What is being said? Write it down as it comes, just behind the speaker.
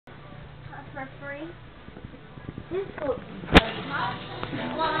for free.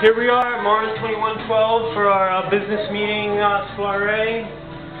 Here we are at Mars 2112 for our business meeting soiree,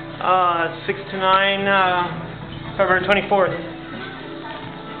 6 to 9, February 24th.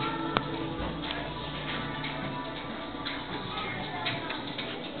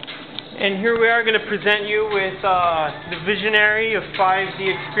 And here we are going to present you with the visionary of 5D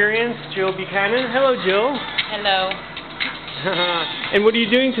Experience, Jill Buchanan. Hello, Jill. Hello. And what are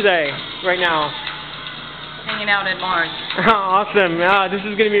you doing today, right now? Hanging out at Mars. Awesome. Yeah, this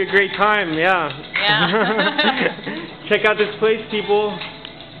is going to be a great time. Yeah. Check out this place, people.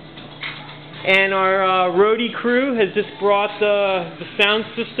 And our roadie crew has just brought the sound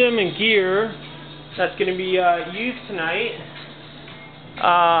system and gear that's going to be used tonight.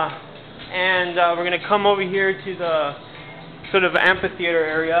 And we're going to come over here to the sort of amphitheater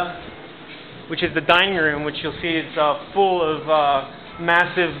area, which is the dining room, which you'll see is full of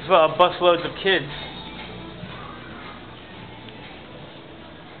massive busloads of kids.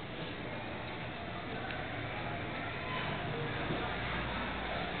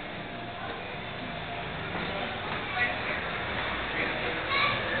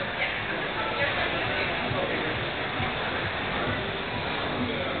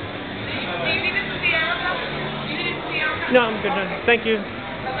 No, I'm good. Thank you.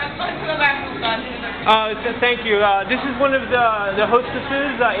 Thank you. This is one of the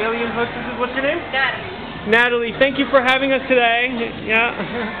hostesses, alien hostesses. What's your name? Natalie. Natalie. Thank you for having us today. Yeah.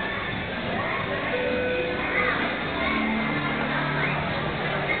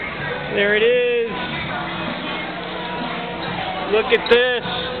 There it is. Look at this.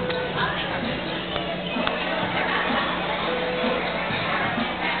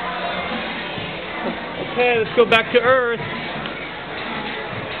 Okay, let's go back to Earth.